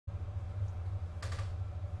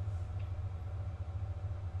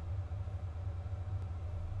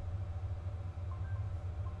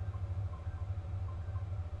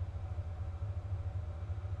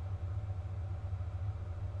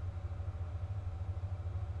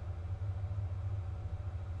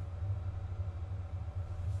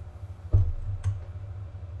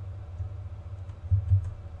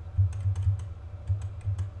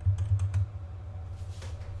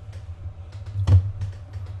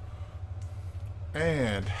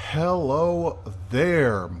And hello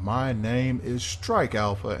there, my name is Strike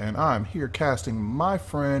Alpha, and I'm here casting my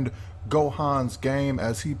friend Gohan's game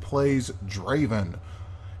as he plays Draven.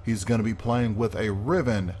 He's going to be playing with a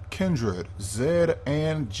Riven, Kindred, Zed,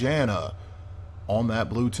 and Janna on that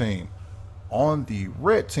blue team. On the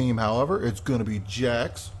red team, however, it's going to be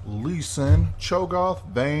Jax, Lee Sin, Cho'Gath,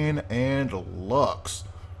 Vayne, and Lux.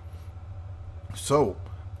 So,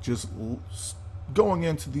 just going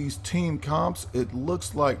into these team comps, it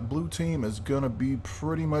looks like blue team is going to be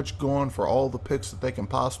pretty much going for all the picks that they can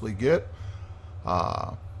possibly get.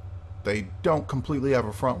 They don't completely have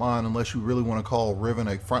a front line unless you really want to call Riven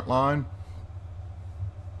a front line.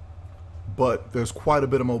 But there's quite a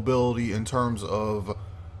bit of mobility in terms of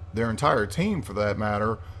their entire team, for that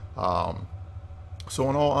matter. So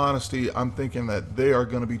in all honesty, I'm thinking that they are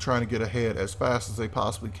going to be trying to get ahead as fast as they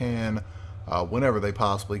possibly can, whenever they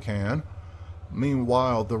possibly can.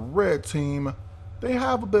 Meanwhile, the red team, they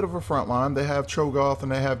have a bit of a front line. They have Cho'Gath and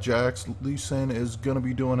they have Jax. Lee Sin is going to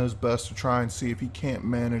be doing his best to try and see if he can't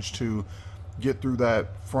manage to get through that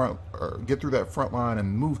front line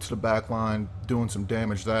and move to the back line, doing some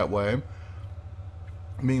damage that way.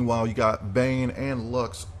 Meanwhile, you got Vayne and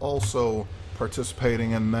Lux also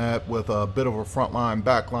participating in that with a bit of a front line,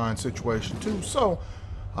 back line situation too. So,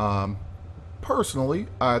 personally,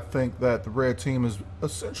 I think that the red team is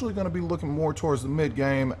essentially going to be looking more towards the mid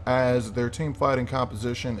game, as their team fighting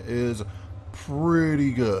composition is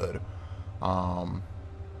pretty good. But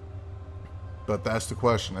that's the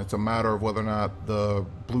question. It's a matter of whether or not the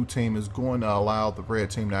blue team is going to allow the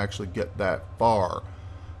red team to actually get that far.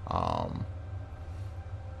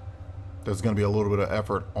 There's going to be a little bit of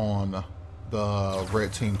effort on the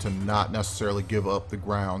red team to not necessarily give up the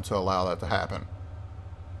ground to allow that to happen.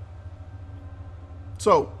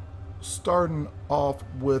 So, starting off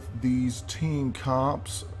with these team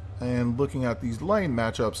comps and looking at these lane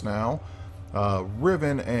matchups now,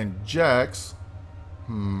 Riven and Jax.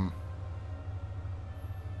 I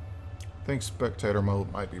think spectator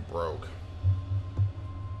mode might be broke.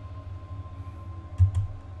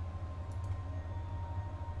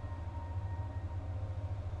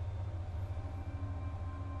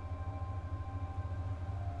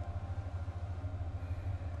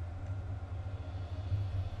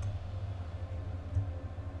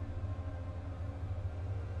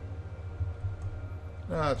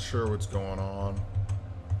 Not sure what's going on.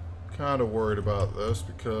 Kind of worried about this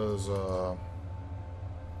because at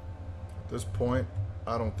this point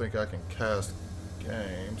I don't think I can cast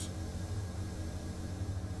games.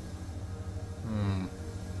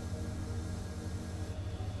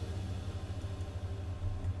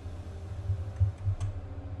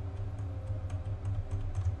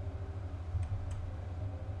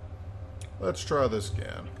 Let's try this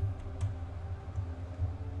again.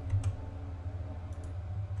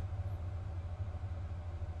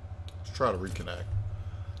 Try to reconnect.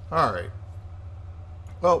 Alright.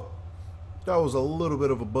 Well, that was a little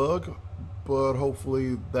bit of a bug, but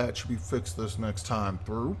hopefully that should be fixed this next time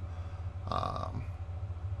through.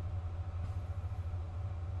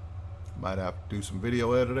 Might have to do some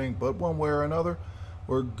video editing, but one way or another,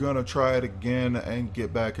 we're gonna try it again and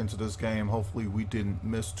get back into this game. Hopefully we didn't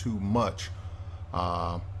miss too much.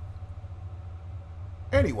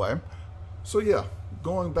 Anyway, so yeah,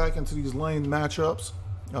 going back into these lane matchups.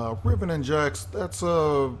 Riven and Jax, that's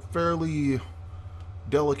a fairly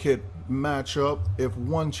delicate matchup. If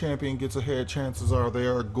one champion gets ahead, chances are they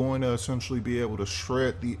are going to essentially be able to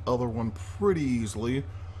shred the other one pretty easily.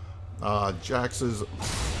 Jax is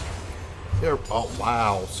there. Oh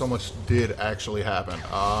wow, so much did actually happen.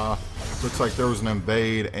 Looks like there was an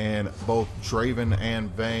invade and both Draven and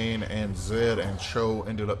Vayne and Zed and Cho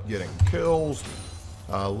ended up getting kills.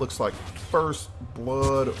 Looks like first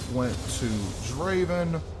blood went to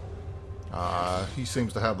Draven. He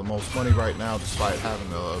seems to have the most money right now despite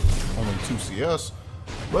having only 2 CS.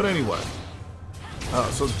 But anyway,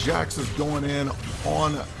 so Jax is going in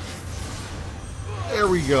on... There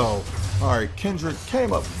we go. Alright, Kindred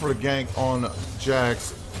came up for the gank on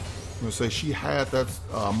Jax. I'm going to say she had that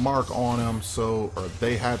mark on him, so... Or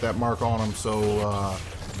they had that mark on him, so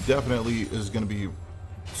definitely is going to be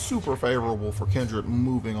super favorable for Kindred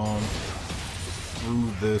moving on through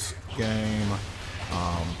this game.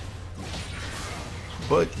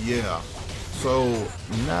 But yeah, so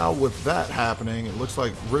now with that happening, it looks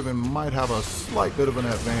like Riven might have a slight bit of an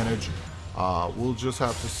advantage. We'll just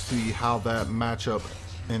have to see how that matchup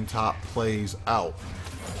in top plays out.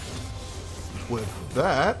 With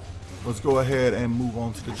that, let's go ahead and move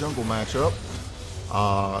on to the jungle matchup.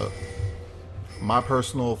 My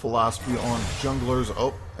personal philosophy on junglers,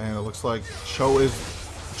 and it looks like Cho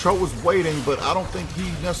Cho was waiting, but I don't think he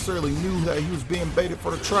necessarily knew that he was being baited for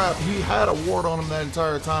the trap. He had a ward on him that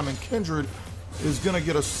entire time, and Kindred is going to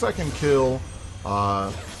get a second kill,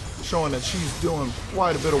 showing that she's doing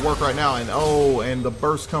quite a bit of work right now. And and the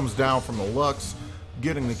burst comes down from the Lux,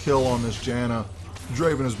 getting the kill on this Janna.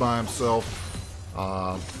 Draven is by himself.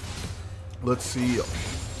 Let's see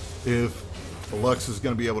if the Lux is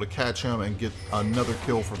going to be able to catch him and get another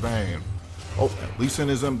kill for Vayne. Oh, Lee Sin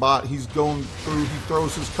is in bot. He's going through. He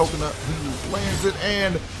throws his coconut. He lands it,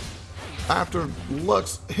 and after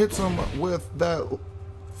Lux hits him with that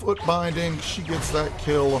foot binding, she gets that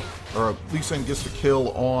kill, or Lee Sin gets the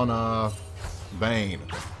kill on Vayne.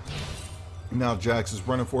 Now Jax is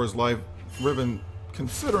running for his life. Riven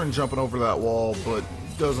considering jumping over that wall, but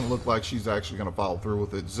doesn't look like she's actually going to follow through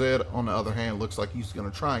with it. Zed, on the other hand, looks like he's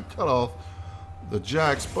going to try and cut off the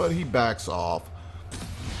Jax, but he backs off.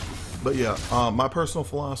 But yeah, my personal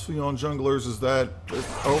philosophy on junglers is that,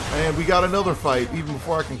 and we got another fight, even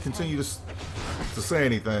before I can continue to say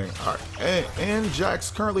anything. All right, and Jax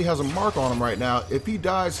currently has a mark on him right now. If he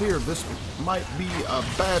dies here, this might be a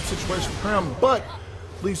bad situation for him, but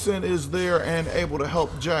Lee Sin is there and able to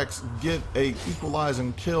help Jax get a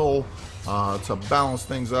equalizing kill to balance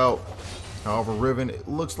things out. However, Riven, it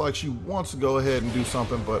looks like she wants to go ahead and do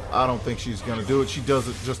something, but I don't think she's going to do it. She does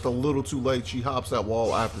it just a little too late. She hops that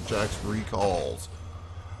wall after Jax recalls.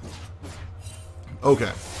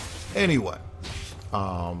 Okay. Anyway.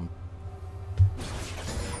 So,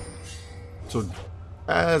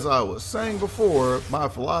 as I was saying before, my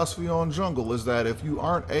philosophy on jungle is that if you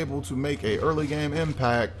aren't able to make a early game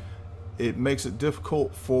impact, it makes it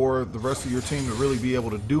difficult for the rest of your team to really be able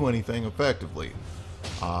to do anything effectively.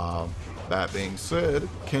 That being said,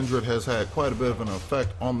 Kindred has had quite a bit of an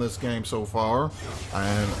effect on this game so far,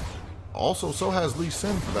 and also so has Lee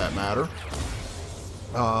Sin for that matter.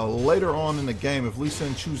 Later on in the game, if Lee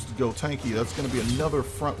Sin chooses to go tanky, that's going to be another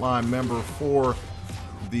frontline member for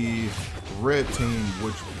the red team,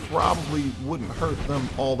 which probably wouldn't hurt them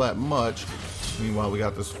all that much. Meanwhile, we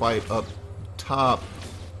got this fight up top.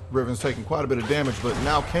 Riven's taking quite a bit of damage, but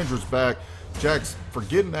now Kindred's back. Jax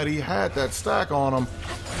forgetting that he had that stack on him.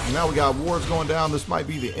 And now we got wards going down. This might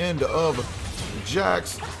be the end of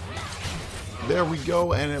Jax. There we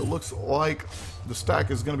go, and it looks like the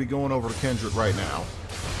stack is going to be going over to Kindred right now.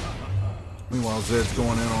 Meanwhile, Zed's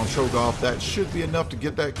going in on Cho'Gath. That should be enough to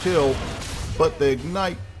get that kill, but the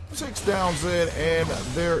Ignite takes down Zed, and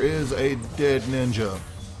there is a dead ninja.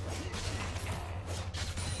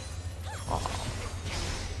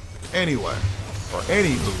 Anyway, or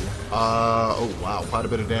anywho, oh wow, quite a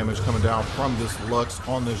bit of damage coming down from this Lux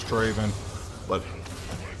on this Draven. But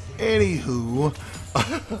anywho,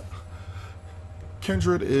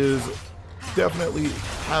 Kindred is definitely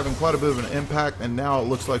having quite a bit of an impact, and now it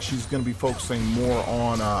looks like she's going to be focusing more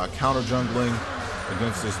on counter jungling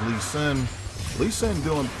against this Lee Sin. Lee Sin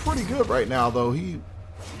doing pretty good right now, though. He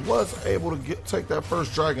was able to take that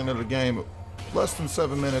first dragon of the game less than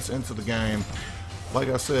 7 minutes into the game. Like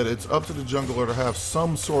I said, it's up to the jungler to have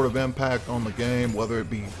some sort of impact on the game, whether it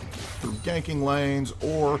be through ganking lanes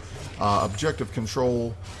or objective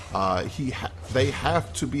control. They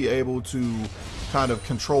have to be able to kind of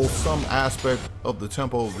control some aspect of the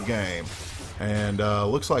tempo of the game. And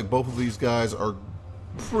looks like both of these guys are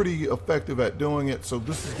pretty effective at doing it, so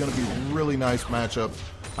this is going to be a really nice matchup,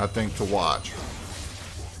 I think, to watch.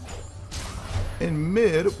 In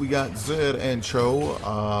mid, we got Zed and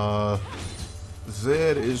Cho.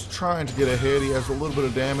 Zed is trying to get ahead. He has a little bit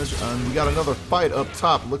of damage, and we got another fight up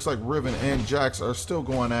top. Looks like Riven and Jax are still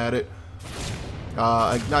going at it.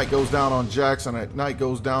 Ignite goes down on Jax, and Ignite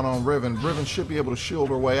goes down on Riven. Riven should be able to shield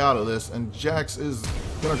her way out of this, and Jax is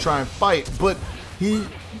going to try and fight, but he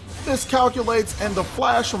miscalculates, and the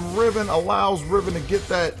flash from Riven allows Riven to get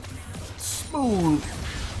that smooth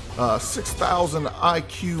 6,000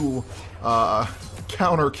 IQ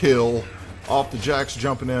counter kill off the Jax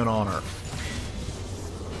jumping in on her.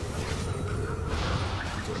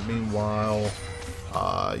 So meanwhile,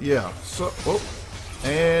 yeah, so,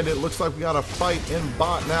 and it looks like we got a fight in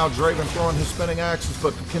bot now. Draven throwing his spinning axes,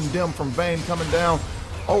 but the Condemn from Vayne coming down.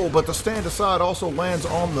 Oh, but the stand aside also lands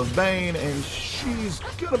on the Vayne, and she's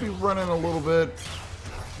going to be running a little bit.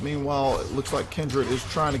 Meanwhile, it looks like Kindred is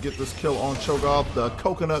trying to get this kill on Cho'Gath. The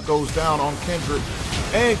coconut goes down on Kindred,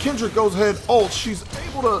 and Kindred goes ahead, ults. She's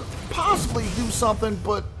able to possibly do something,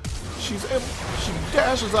 but she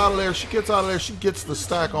dashes out of there. She gets out of there. She gets the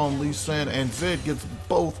stack on Lee Sin, and Zed gets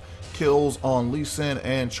both kills on Lee Sin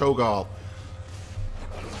and Cho'Gath.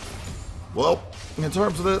 Well, in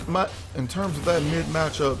terms of that mid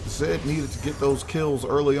matchup, Zed needed to get those kills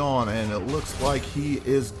early on, and it looks like he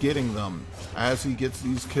is getting them. As he gets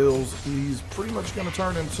these kills, he's pretty much going to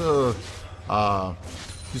turn into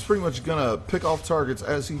he's pretty much going to pick off targets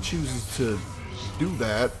as he chooses to do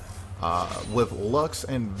that, with Lux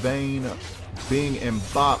and Vayne being in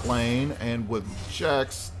bot lane, and with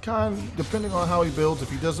Jax depending on how he builds.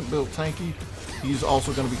 If he doesn't build tanky, he's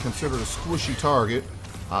also going to be considered a squishy target.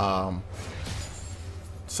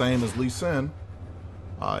 Same as Lee Sin.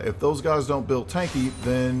 If those guys don't build tanky,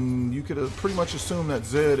 then you could pretty much assume that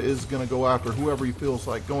Zed is going to go after whoever he feels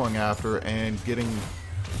like going after and getting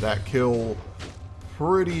that kill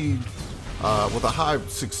pretty with a high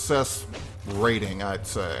success rating, I'd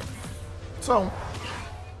say. So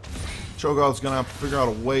Cho'Gath's going to have to figure out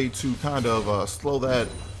a way to kind of slow that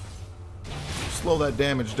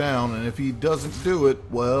damage down, and if he doesn't do it,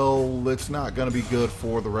 well, it's not going to be good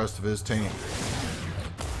for the rest of his team.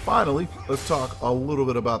 Finally, let's talk a little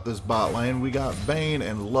bit about this bot lane. We got Vayne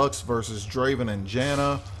and Lux versus Draven and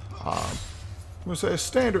Janna. I'm going to say a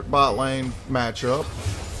standard bot lane matchup.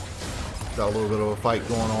 Got a little bit of a fight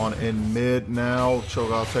going on in mid now.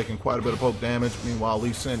 Cho'Gath taking quite a bit of poke damage. Meanwhile,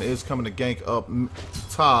 Lee Sin is coming to gank up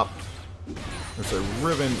top. It's a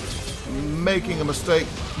Riven making a mistake.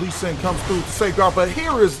 Lee Sin comes through to safeguard, but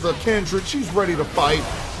here is the Kindred. She's ready to fight.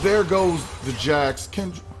 There goes the Jax.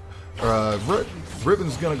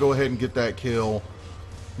 Riven's going to go ahead and get that kill.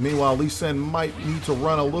 Meanwhile, Lee Sin might need to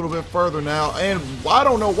run a little bit further now, and I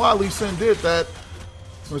don't know why Lee Sin did that.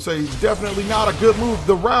 I'm going to say definitely not a good move.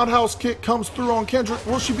 The roundhouse kick comes through on Kendrick.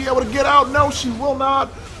 Will she be able to get out? No, she will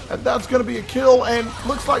not. And that's going to be a kill, and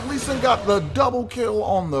looks like Lee Sin got the double kill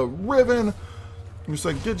on the Riven. You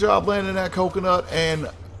say good job landing that coconut, and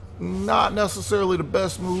not necessarily the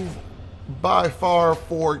best move by far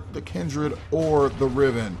for the Kindred or the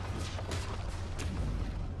Riven.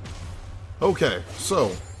 Okay,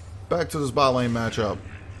 so back to this bot lane matchup.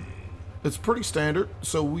 It's pretty standard,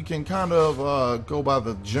 so we can kind of go by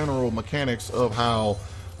the general mechanics of how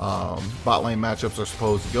bot lane matchups are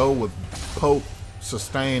supposed to go, with poke,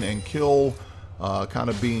 sustain, and kill kind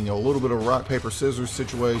of being a little bit of a rock, paper, scissors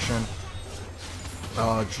situation.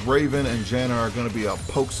 Draven and Janna are going to be a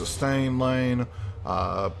poke sustain lane.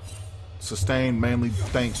 Sustain mainly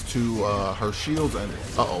thanks to her shields, and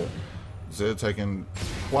Zed taking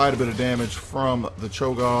quite a bit of damage from the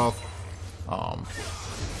Cho'Gath.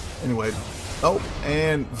 Anyway,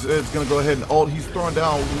 and Zed's going to go ahead and ult. He's throwing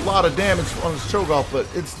down a lot of damage on his Cho'Gath, but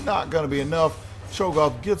it's not going to be enough.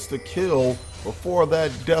 Cho'Gath gets the kill before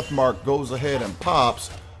that death mark goes ahead and pops.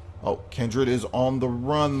 Oh, Kindred is on the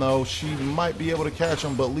run, though. She might be able to catch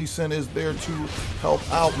him, but Lee Sin is there to help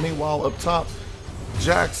out. Meanwhile, up top,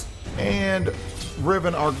 Jax and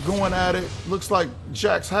Riven are going at it. Looks like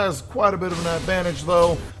Jax has quite a bit of an advantage,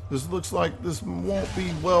 though. This looks like this won't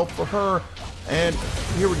be well for her. And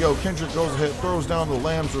here we go. Kindred goes ahead, throws down the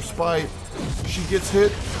Lamb's Respite. She gets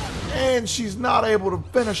hit, and she's not able to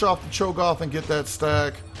finish off the Cho'Gath and get that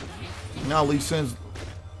stack. Now Lee Sin's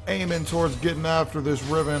aiming towards getting after this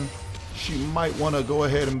Riven. She might want to go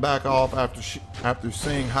ahead and back off after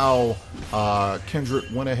seeing how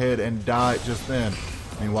Kindred went ahead and died just then.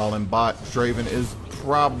 Meanwhile, in bot, Draven is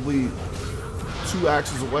probably 2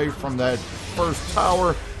 axes away from that first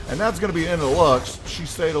tower, and that's going to be the end of Lux. She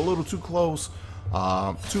stayed a little too close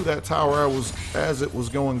to that tower as it was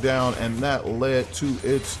going down, and that led to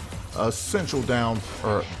its essential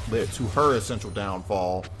led to her essential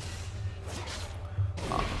downfall.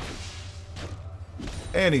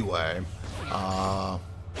 Anyway,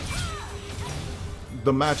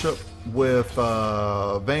 the matchup with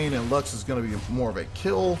Vayne and Lux is going to be more of a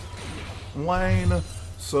kill lane.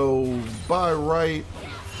 So by right,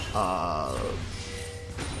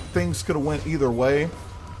 things could have went either way,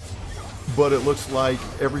 but it looks like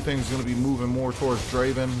everything's going to be moving more towards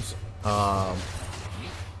Draven's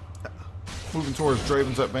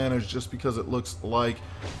advantage, just because it looks like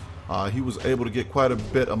he was able to get quite a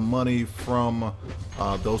bit of money from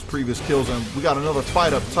those previous kills. And we got another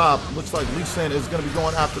fight up top. Looks like Lee Sin is going to be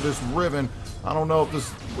going after this Riven. I don't know if this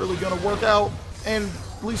is really going to work out. And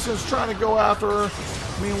Lee Sin's trying to go after her.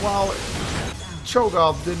 Meanwhile,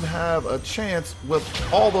 Cho'Gath didn't have a chance with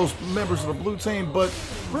all those members of the blue team, but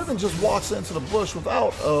Riven just walks into the bush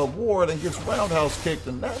without a ward and gets roundhouse kicked,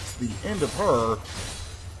 and that's the end of her.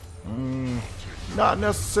 Not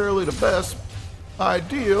necessarily the best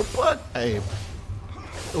idea, but hey,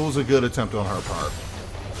 it was a good attempt on her part.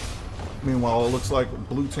 Meanwhile, it looks like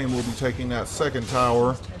blue team will be taking that second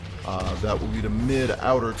tower. That will be the mid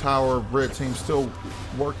outer tower. Red team still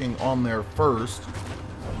working on their first.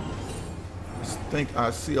 think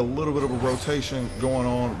I see a little bit of a rotation going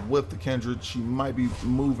on with the Kindred. She might be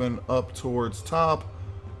moving up towards top.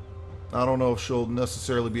 I don't know if she'll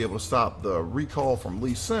necessarily be able to stop the recall from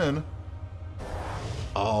Lee Sin.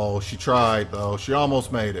 Oh, she tried though. She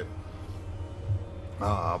almost made it.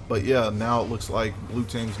 But yeah, now it looks like blue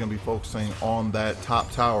team's going to be focusing on that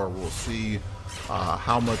top tower. We'll see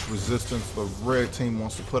how much resistance the red team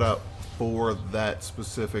wants to put out for that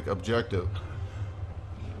specific objective.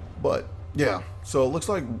 But yeah, so it looks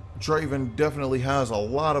like Draven definitely has a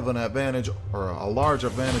lot of an advantage, or a large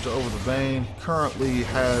advantage over the Vayne. Currently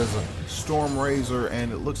has Storm Razor,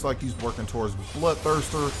 and it looks like he's working towards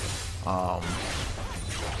Bloodthirster.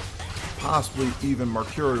 Possibly even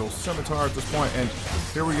Mercurial Scimitar at this point. And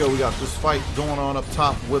here we go, we got this fight going on up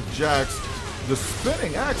top with Jax. The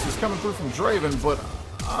spinning axe is coming through from Draven, but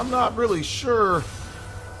I'm not really sure.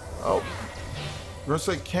 Oh, we're gonna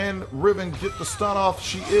say, can Riven get the stun off?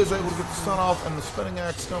 She is able to get the stun off, and the spinning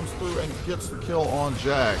axe comes through and gets the kill on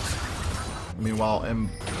Jax. Meanwhile,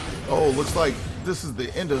 looks like this is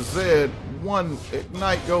the end of Zed. One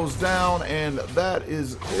ignite goes down, and that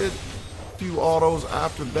is it. Few autos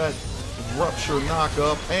after that rupture knock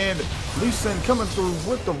up, and Lee Sin coming through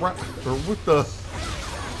with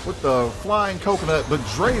the flying coconut, but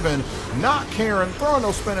Draven not caring, throwing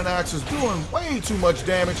those spinning axes, doing way too much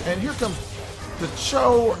damage. And here comes the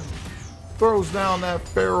Cho, throws down that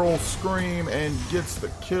feral scream and gets the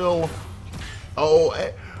kill. Oh,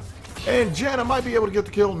 and Janna might be able to get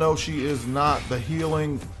the kill. No, she is not. The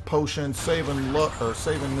healing potion saving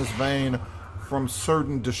this Vayne from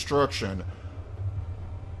certain destruction.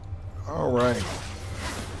 All right.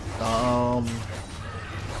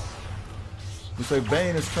 We say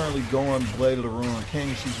Vayne is currently going Blade of the Ruined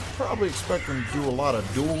King. She's probably expecting to do a lot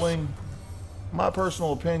of dueling. My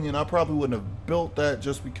personal opinion, I probably wouldn't have built that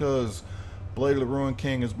just because Blade of the Ruined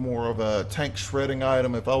King is more of a tank shredding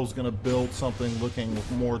item. If I was going to build something looking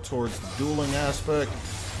more towards the dueling aspect,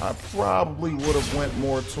 I probably would have went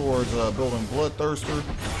more towards building Bloodthirster,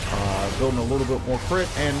 building a little bit more crit,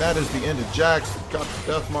 and that is the end of Jax. Got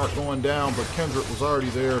the death mark going down, but Kindred was already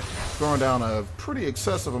there, throwing down a pretty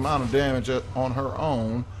excessive amount of damage on her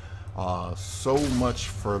own. So much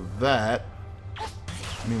for that.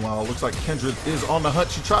 Meanwhile, it looks like Kindred is on the hunt.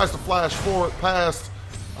 She tries to flash forward past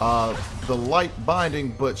the light binding,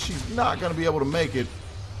 but she's not going to be able to make it.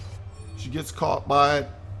 She gets caught by it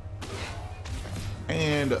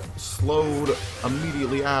and slowed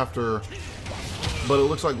immediately after. But it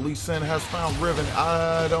looks like Lee Sin has found Riven.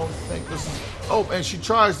 I don't think this is... Oh, and she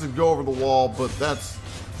tries to go over the wall, but that's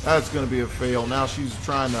going to be a fail. Now she's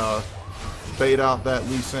trying to bait out that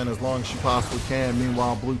Lee Sin as long as she possibly can.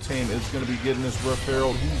 Meanwhile, blue team is going to be getting this Rift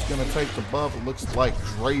Herald. He's going to take the buff. It looks like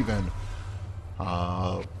Draven.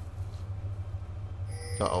 Uh-oh,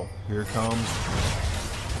 here comes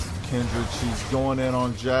Kindred. She's going in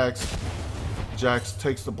on Jax. Jax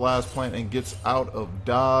takes the blast plant and gets out of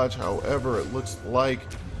dodge. However, it looks like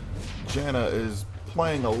Janna is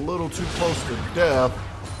playing a little too close to death.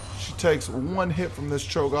 She takes one hit from this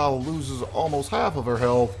Cho'Gall, loses almost half of her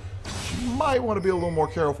health. She might want to be a little more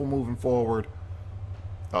careful moving forward.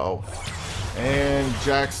 Uh-oh. And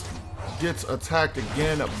Jax gets attacked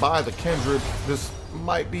again by the Kindred. This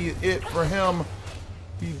might be it for him.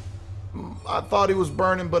 I thought he was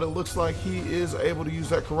burning, but it looks like he is able to use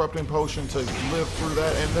that corrupting potion to live through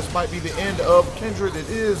that, and this might be the end of Kindred. It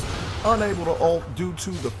is unable to ult due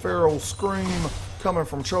to the feral scream coming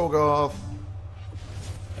from Cho'Gall.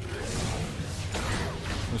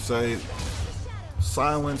 Let's say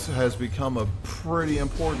silence has become a pretty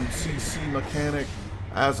important CC mechanic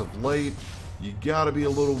as of late. You got to be a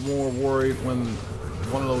little more worried when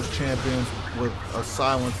one of those champions with a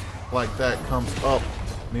silence like that comes up.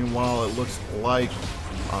 Meanwhile, it looks like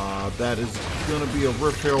that is going to be a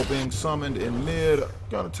Rift Herald being summoned in mid.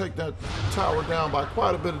 Going to take that tower down by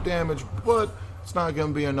quite a bit of damage, but it's not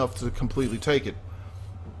going to be enough to completely take it.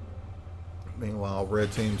 Meanwhile,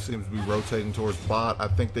 red team seems to be rotating towards bot. I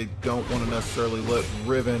think they don't want to necessarily let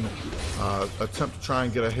Riven attempt to try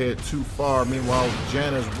and get ahead too far. Meanwhile,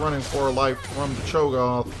 Janna is running for her life from the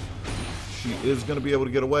Cho'Gall. She is going to be able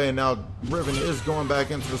to get away, and now Riven is going back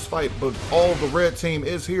into this fight, but all the red team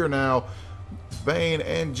is here now. Vayne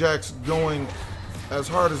and Jax going as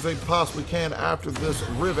hard as they possibly can after this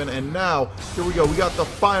Riven, and now, here we go. We got the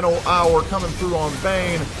final hour coming through on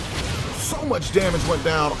Vayne. So much damage went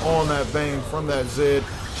down on that Vayne from that Zed.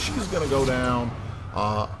 She's going to go down,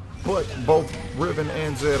 but both Riven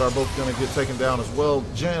and Zed are both going to get taken down as well.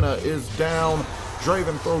 Janna is down.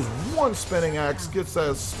 Draven throws one spinning axe, gets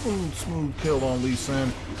that smooth kill on Lee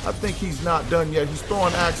Sin. I think he's not done yet. He's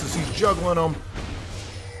throwing axes, he's juggling them.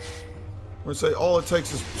 We're going to say all it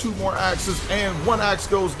takes is 2 more axes, and 1 axe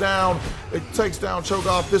goes down. It takes down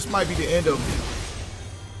Cho'Gath. This might be the end of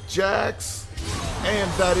Jax,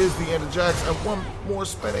 and that is the end of Jax. And 1 more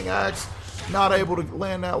spinning axe, not able to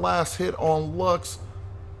land that last hit on Lux.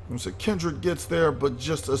 So Kindred gets there, but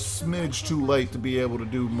just a smidge too late to be able to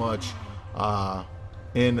do much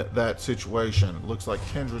in that situation. Looks like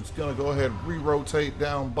Kindred's going to go ahead and re-rotate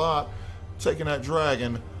down bot, taking that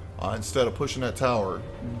dragon instead of pushing that tower.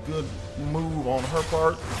 Good move on her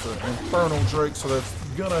part. It's an Infernal Drake, so that's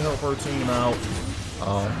going to help her team out.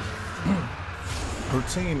 Her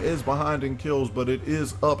team is behind in kills, but it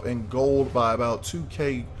is up in gold by about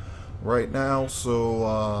 2K right now.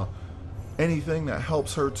 So anything that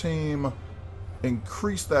helps her team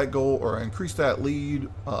increase that goal or increase that lead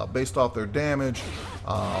based off their damage,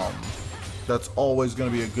 that's always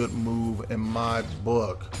going to be a good move in my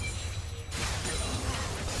book.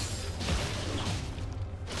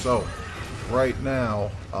 So right now,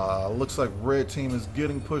 looks like red team is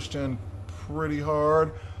getting pushed in pretty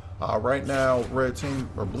hard. Right now, red team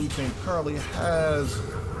or blue team currently has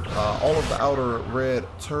all of the outer red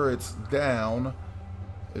turrets down.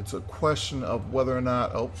 It's a question of whether or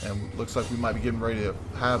not, oh, and looks like we might be getting ready to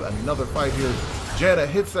have another fight here. Janna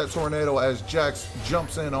hits that tornado as Jax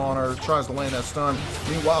jumps in on her, tries to land that stun.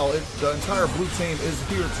 Meanwhile, the entire blue team is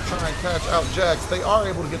here to try and catch out Jax. They are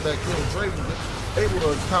able to get that kill. Draven able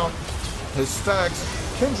to count his stacks.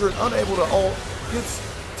 Kindred unable to ult, gets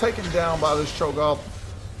taken down by this Cho'Gath.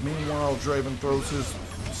 Meanwhile, Draven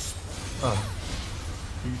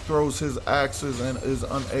throws his axes and is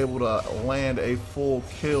unable to land a full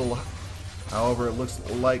kill. However, it looks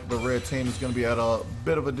like the red team is going to be at a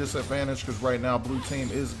bit of a disadvantage because right now blue team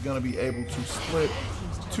is going to be able to split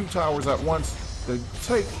 2 towers at once. They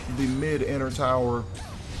take the mid-inner tower,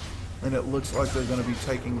 and it looks like they're going to be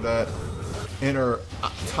taking that inner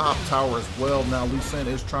top tower as well. Now Lee Sin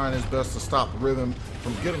is trying his best to stop Riven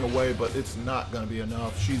from getting away, but it's not going to be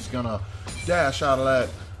enough. She's going to dash out of that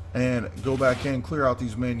and go back in, clear out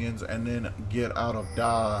these minions, and then get out of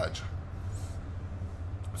dodge.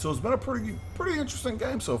 So it's been a pretty interesting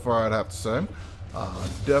game so far, I'd have to say.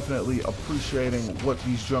 Definitely appreciating what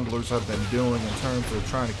these junglers have been doing in terms of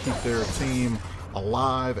trying to keep their team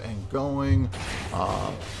alive and going.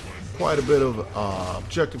 Quite a bit of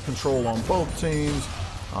objective control on both teams.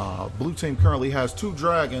 Blue team currently has 2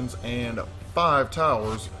 dragons and 5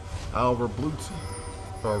 towers. However,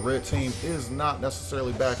 red team is not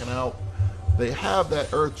necessarily backing out. They have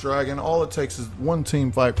that earth dragon. All it takes is 1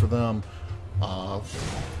 team fight for them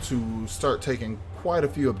to start taking quite a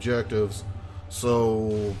few objectives.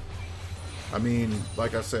 So, I mean,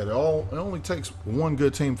 like I said, it only takes 1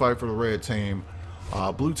 good team fight for the red team.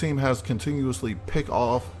 Blue team has continuously pick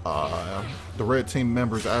off the red team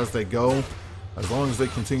members as they go. As long as they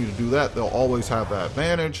continue to do that, they'll always have that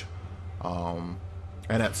advantage.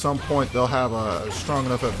 And at some point, they'll have a strong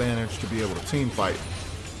enough advantage to be able to team fight.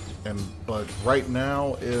 But right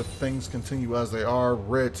now, if things continue as they are,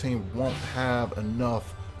 red team won't have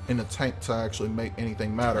enough in the tank to actually make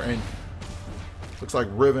anything matter. And looks like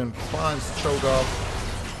Riven finds the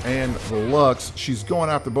Cho'Gath and the Lux. She's going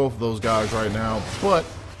after both of those guys right now, but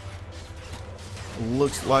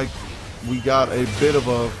looks like we got a bit of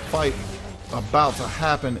a fight about to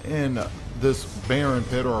happen in this Baron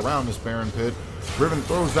pit, or around this Baron pit. Riven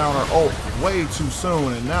throws down her ult way too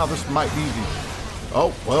soon, and now this might be the...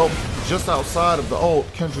 Oh, well, just outside of the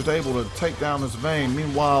ult, Kindred's able to take down this Vayne.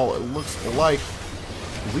 Meanwhile, it looks like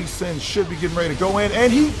Lee Sin should be getting ready to go in,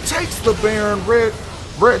 and he takes the Baron.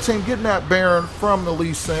 Red team getting that Baron from the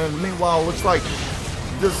Lee Sin. Meanwhile, it looks like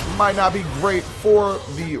this might not be great for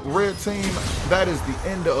the red team. That is the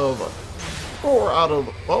end of 4 out of...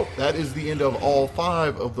 Oh, that is the end of all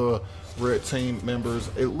 5 of the red team members.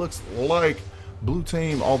 It looks like blue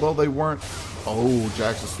team, although they weren't... Oh,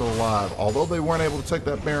 Jax is still alive. Although they weren't able to take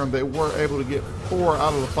that Baron, they were able to get 4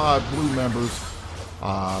 out of the 5 blue members.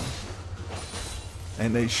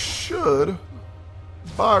 And they should,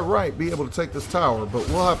 by right, be able to take this tower. But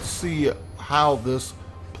we'll have to see how this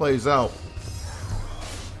plays out.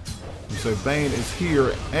 So Vayne is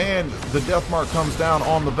here, and the death mark comes down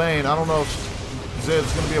on the Vayne. I don't know if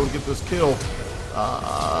Zed's going to be able to get this kill.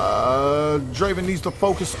 Draven needs to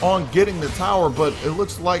focus on getting the tower, but it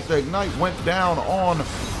looks like the Ignite went down on...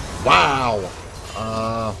 Wow!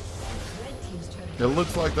 It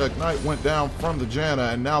looks like the Ignite went down from the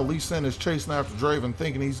Janna, and now Lee Sin is chasing after Draven,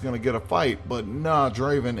 thinking he's going to get a fight. But nah,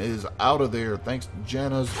 Draven is out of there thanks to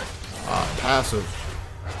Janna's passive.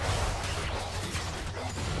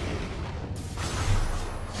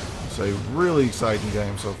 It's a really exciting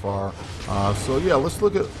game so far. So yeah, let's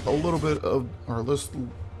look at a little bit of, or let's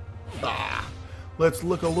Let's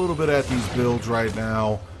look a little bit at these builds right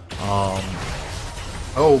now.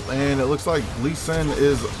 Oh, and it looks like Lee Sin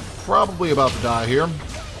is probably about to die here.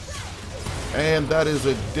 And that is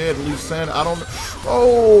a dead Lee Sin. I don't...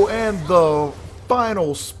 Oh, and the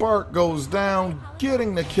final spark goes down,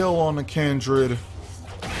 getting the kill on the Kindred.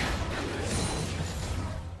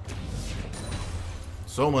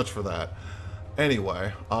 So much for that.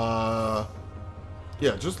 Anyway, yeah,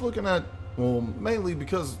 just looking at... Well, mainly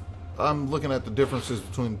because I'm looking at the differences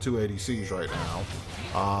between the two ADCs right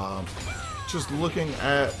now. Just looking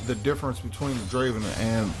at the difference between the Draven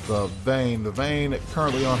and the Vayne. The Vayne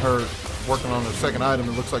currently on her, working on her second item.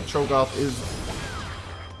 It looks like Cho'Gath is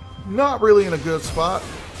not really in a good spot.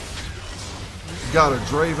 Got a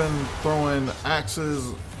Draven throwing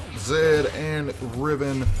axes, Zed and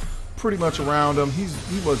Riven pretty much around him. He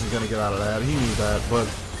wasn't going to get out of that. He knew that, but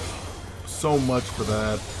so much for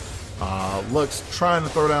that. Lux trying to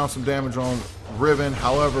throw down some damage on Riven,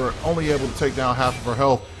 however, only able to take down half of her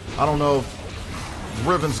health. I don't know if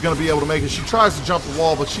Riven's going to be able to make it. She tries to jump the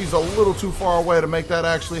wall, but she's a little too far away to make that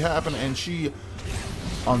actually happen, and she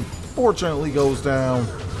unfortunately goes down.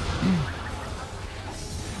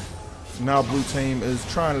 Now blue team is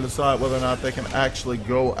trying to decide whether or not they can actually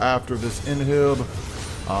go after this inhib.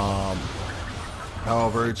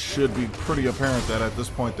 However, it should be pretty apparent that at this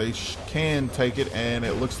point they can take it, and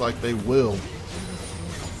it looks like they will.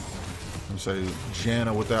 You say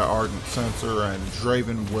Janna with that Ardent Sensor, and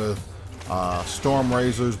Draven with Storm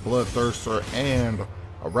Razors, Bloodthirster, and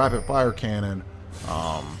a Rapid Fire Cannon.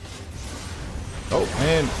 Oh,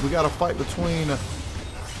 and we got a fight between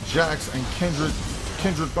Jax and Kindred.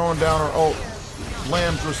 Kindred throwing down her ult.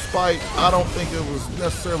 Lamb's Respite. I don't think it was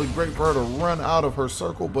necessarily great for her to run out of her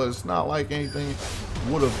circle, but it's not like anything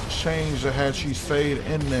would have changed had she stayed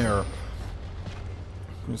in there.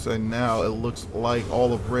 You say now it looks like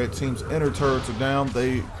all of red team's inner turrets are down.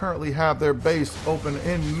 They currently have their base open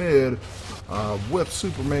in mid with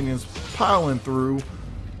super minions piling through.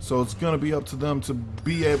 So it's going to be up to them to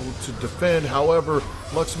be able to defend. However,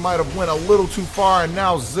 Lux might have went a little too far, and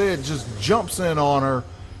now Zed just jumps in on her,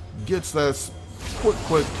 gets that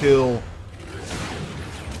quick kill,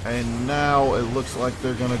 and now it looks like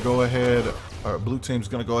they're going to go ahead, or blue team's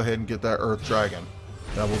going to go ahead and get that Earth Dragon.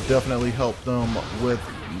 That will definitely help them with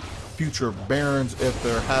future Barons if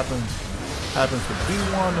there happens to be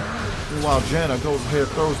one. Meanwhile, Janna goes ahead,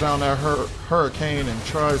 throws down that Hurricane and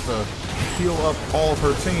tries to heal up all of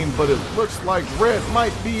her team, but it looks like red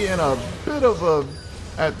might be in a bit of a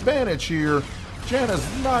advantage here. Janna's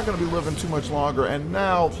not going to be living too much longer, and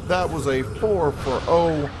now that was a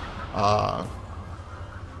 4-for-0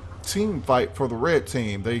 team fight for the red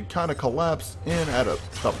team. They kind of collapsed in at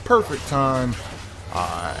the perfect time,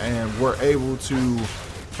 and were able to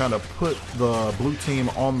kind of put the blue team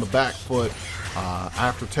on the back foot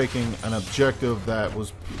after taking an objective that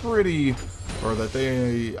was pretty, or that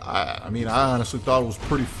they, I mean, I honestly thought it was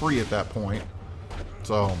pretty free at that point.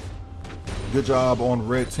 So good job on the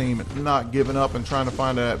red team not giving up and trying to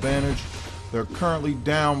find that advantage. They're currently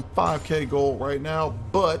down 5k gold right now,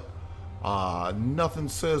 but nothing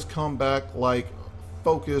says comeback like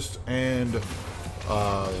focused and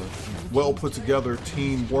well put together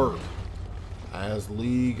teamwork. As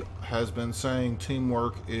League has been saying,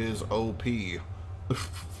 teamwork is OP. I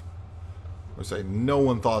say no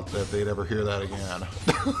one thought that they'd ever hear that again.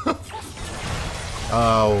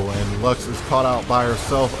 Oh, and Lux is caught out by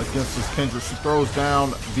herself against this Kindred. She throws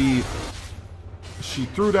down she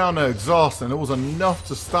threw down the exhaust, and it was enough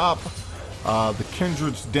to stop the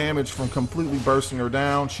Kindred's damage from completely bursting her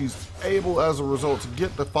down. She's able, as a result, to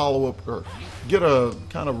get the follow-up, or get a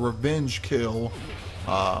kind of revenge kill,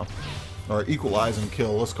 or equalizing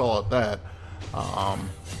kill, let's call it that.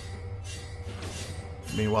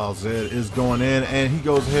 Meanwhile, Zed is going in, and he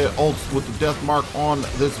goes ahead, ults with the death mark on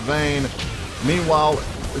this Vayne. Meanwhile,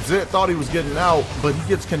 Zed thought he was getting out, but he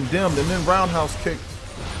gets condemned, and then roundhouse kicked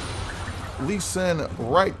Lee Sin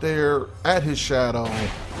right there at his shadow.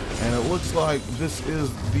 And it looks like this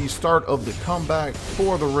is the start of the comeback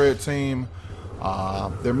for the red team.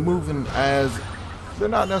 They're moving as, they're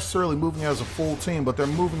not necessarily moving as a full team, but they're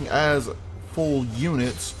moving as full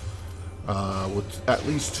units, with at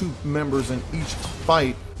least 2 members in each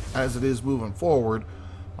fight as it is moving forward.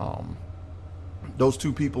 Those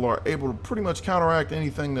 2 people are able to pretty much counteract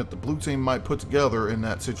anything that the blue team might put together in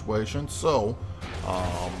that situation. So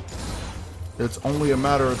it's only a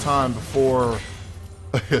matter of time before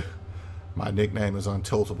my nickname is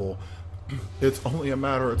Untiltable. It's only a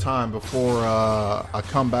matter of time before a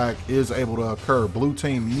comeback is able to occur. Blue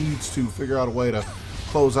team needs to figure out a way to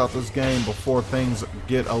close out this game before things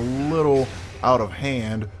get a little out of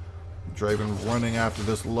hand. Draven running after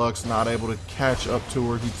this Lux, not able to catch up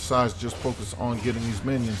to her. He decides to just focus on getting these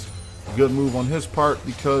minions. Good move on his part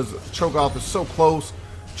because Cho'Gath is so close.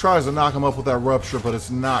 Tries to knock him up with that rupture, but it's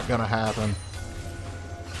not going to happen.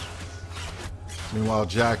 Meanwhile,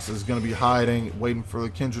 Jax is going to be hiding, waiting for the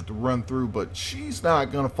Kindred to run through, but she's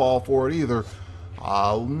not going to fall for it either.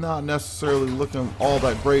 Not necessarily looking all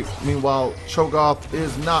that great. Meanwhile, Cho'Gath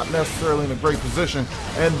is not necessarily in a great position,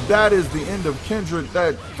 and that is the end of Kindred.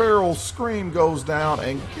 That feral scream goes down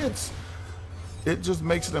and it just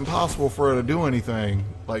makes it impossible for her to do anything.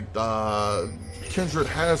 Like, Kindred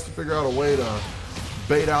has to figure out a way to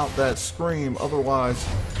bait out that scream, otherwise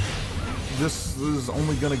this is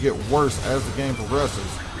only going to get worse as the game progresses.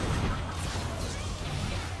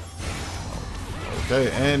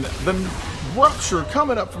 Okay, and the rupture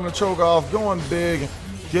coming up from the Cho'Gath, going big,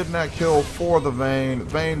 getting that kill for the Vayne.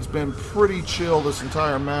 Vayne's been pretty chill this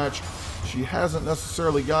entire match. She hasn't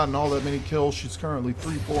necessarily gotten all that many kills. She's currently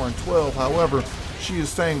 3, 4, and 12. However, she is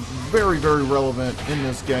staying very, very relevant in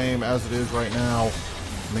this game as it is right now.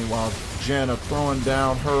 Meanwhile, Janna throwing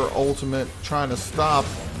down her ultimate, trying to stop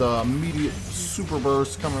the immediate super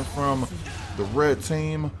burst coming from the red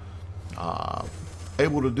team.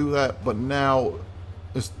 Able to do that, but now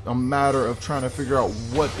it's a matter of trying to figure out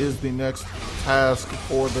what is the next task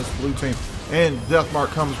for this blue team. And Deathmark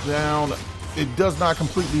comes down. It does not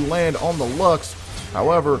completely land on the Lux.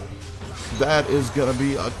 However, that is going to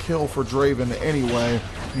be a kill for Draven anyway.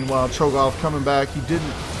 Meanwhile, Cho'Gath coming back. He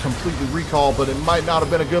didn't completely recall, but it might not have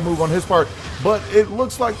been a good move on his part. But it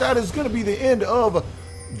looks like that is going to be the end of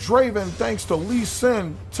Draven, thanks to Lee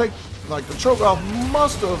Sin. The Cho'Gath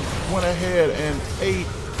must have went ahead and ate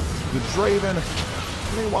the Draven.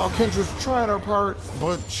 Meanwhile, Kendrick's trying her part,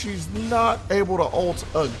 but she's not able to ult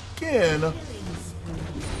again.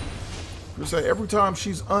 Say every time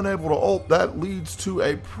she's unable to ult, that leads to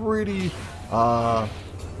a pretty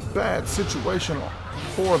bad situation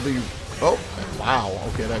for the... Oh, wow.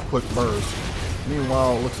 Okay, that quick burst.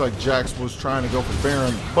 Meanwhile, it looks like Jax was trying to go for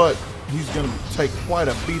Baron, but he's going to take quite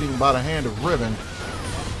a beating by the hand of Riven.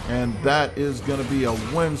 And that is going to be a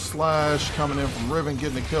wind slash coming in from Riven,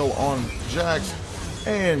 getting a kill on Jax.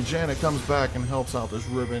 And Janet comes back and helps out this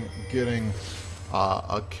Riven, getting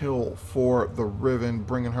a kill for the Riven,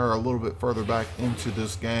 bringing her a little bit further back into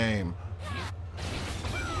this game.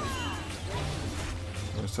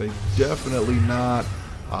 I'm going to say definitely not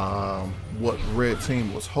what Red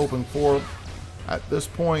Team was hoping for. At this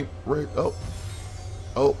point, Red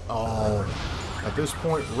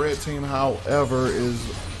Team, however,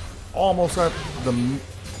 is almost at the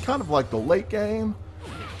kind of like the late game.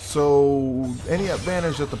 So any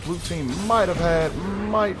advantage that the blue team might have had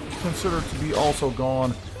might consider to be also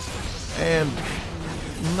gone. And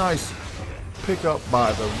nice pickup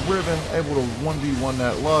by the Riven, able to 1v1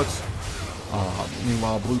 that Lux.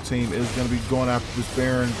 Meanwhile, blue team is going to be going after this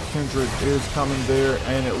Baron. Kindred is coming there,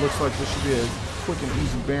 and it looks like this should be a quick and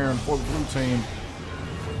easy Baron for the blue team.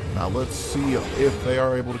 Now let's see if they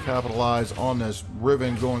are able to capitalize on this.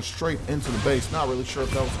 Riven going straight into the base. Not really sure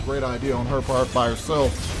if that was a great idea on her part by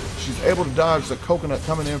herself. She's able to dodge the coconut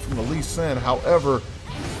coming in from the Lee Sin. However,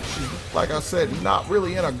 she's, like I said, not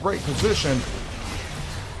really in a great position.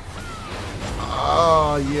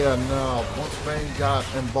 Yeah, no. Once Vayne got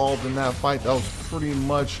involved in that fight, that was pretty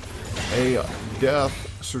much a death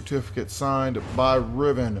certificate signed by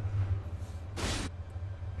Riven.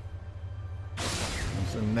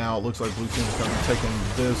 And now it looks like blue team is going to be taking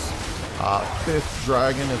this 5th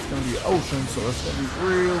dragon. It's going to be Ocean, so it's going to be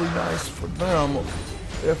really nice for them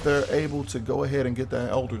if they're able to go ahead and get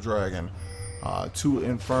that Elder Dragon. 2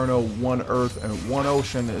 Inferno, 1 Earth, and 1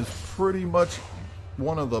 Ocean is pretty much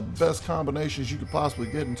one of the best combinations you could possibly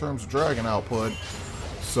get in terms of dragon output.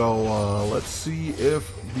 So let's see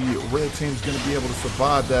if the red team's going to be able to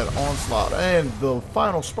survive that onslaught. And the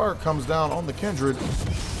final spark comes down on the Kindred.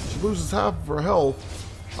 She loses half of her health.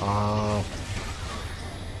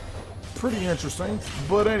 Pretty interesting.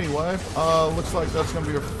 But anyway, looks like that's going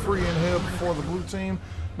to be a free inhib for the blue team.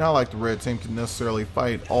 Not like the red team can necessarily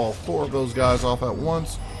fight all 4 of those guys off at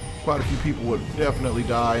once. Quite a few people would definitely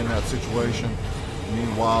die in that situation.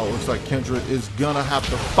 Meanwhile, it looks like Kindred is going to have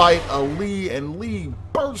to fight a Lee, and Lee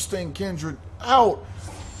bursting Kindred out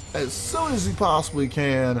as soon as he possibly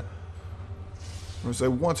can. I'm going to say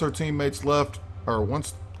once her teammates left, or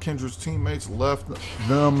once Kindred's teammates left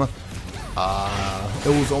them, it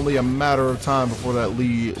was only a matter of time before that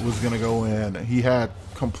Lee was going to go in. He had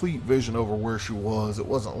complete vision over where she was. It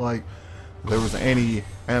wasn't like there was any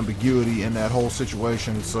ambiguity in that whole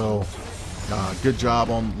situation. So good job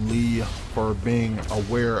on Lee for being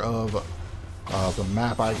aware of the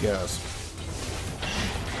map, I guess.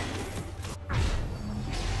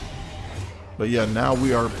 But yeah, now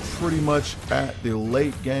we are pretty much at the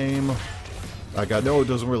late game. Like, I know it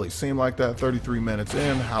doesn't really seem like that 33 minutes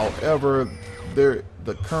in. However, the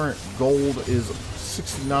current gold is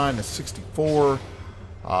 69 to 64.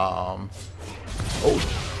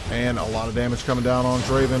 And a lot of damage coming down on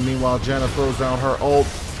Draven. Meanwhile, Janna throws down her ult.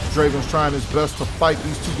 Draven's trying his best to fight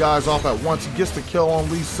these two guys off at once. He gets the kill on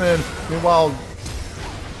Lee Sin. Meanwhile,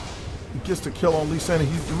 he gets the kill on Lee Sin.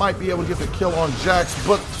 He might be able to get the kill on Jax,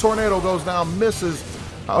 but Tornado goes down, misses.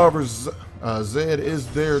 However, Zed is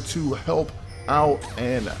there to help out,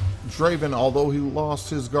 and Draven, although he lost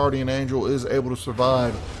his Guardian Angel, is able to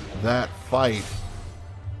survive that fight.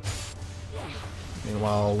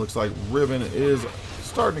 Meanwhile, it looks like Riven is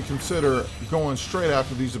starting to consider going straight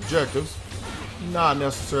after these objectives. Not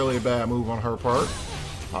necessarily a bad move on her part,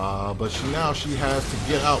 but now she has to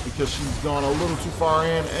get out because she's gone a little too far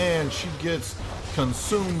in, and she gets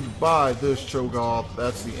consumed by this Cho'Gath.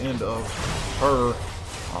 That's the end of her.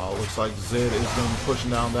 Looks like Zed is going to be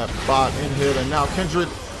pushing down that bot in hit, and now Kindred,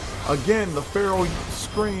 again, the Pharaoh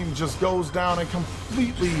Scream just goes down and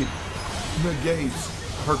completely negates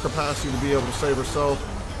her capacity to be able to save herself.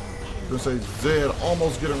 I'm going to say Zed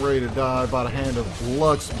almost getting ready to die by the hand of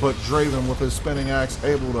Lux, but Draven with his spinning axe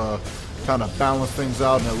able to kind of balance things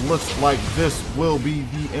out, and it looks like this will be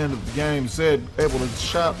the end of the game. Zed able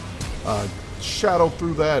to shadow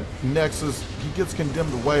through that Nexus. He gets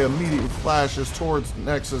condemned away, immediately flashes towards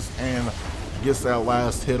Nexus and gets that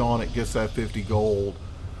last hit on it, gets that 50 gold.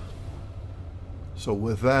 So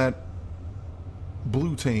with that,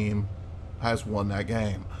 blue team has won that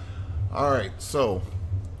game. Alright, so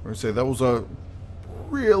we're going to say that was a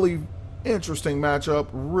really interesting matchup,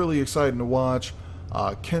 really exciting to watch.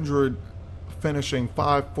 Kindred finishing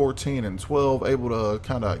 5-14 and 12, able to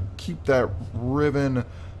kind of keep that Riven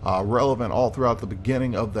relevant all throughout the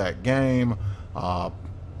beginning of that game.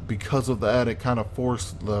 Because of that, it kind of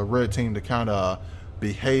forced the red team to kind of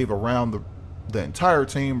behave around the entire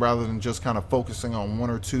team rather than just kind of focusing on one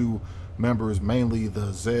or two members, mainly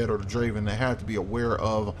the Zed or the Draven. They had to be aware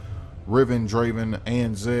of Riven, Draven,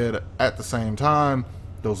 and Zed at the same time.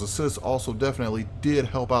 Those assists also definitely did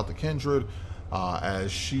help out the Kindred,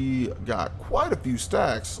 as she got quite a few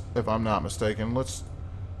stacks, if I'm not mistaken.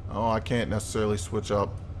 Oh, I can't necessarily switch up.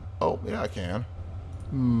 Oh, yeah, I can.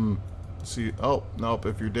 See, oh, nope,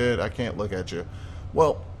 if you're dead, I can't look at you.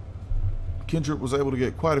 Well, Kindred was able to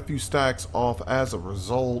get quite a few stacks off as a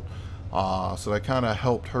result, so that kind of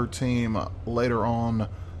helped her team later on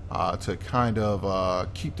to kind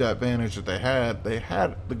of keep that advantage that they had. They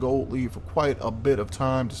had the gold lead for quite a bit of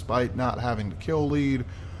time despite not having the kill lead,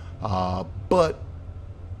 but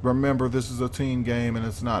remember, this is a team game, and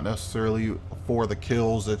it's not necessarily for the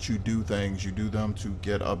kills that you do things. You do them to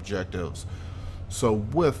get objectives. So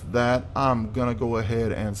with that, I'm gonna go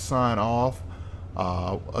ahead and sign off.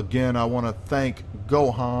 Again, I want to thank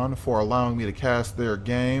Gohan for allowing me to cast their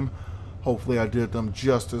game. Hopefully I did them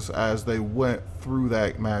justice as they went through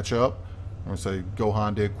that matchup. I'm gonna say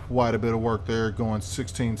Gohan did quite a bit of work there, going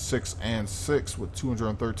 16, 6, and 6 with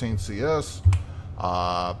 213 CS.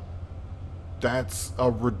 That's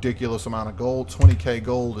a ridiculous amount of gold. 20k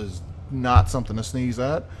gold is not something to sneeze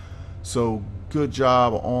at. So good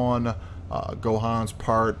job on Gohan's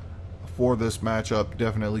part for this matchup.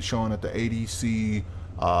 Definitely showing that the ADC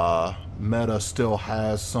meta still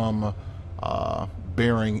has some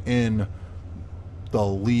bearing in the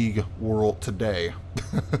league world today.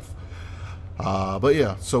 But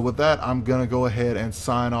yeah, so with that, I'm gonna go ahead and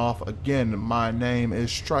sign off. Again, my name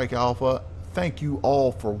is Strike Alpha. Thank you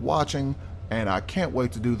all for watching, and I can't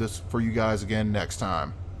wait to do this for you guys again next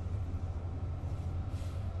time.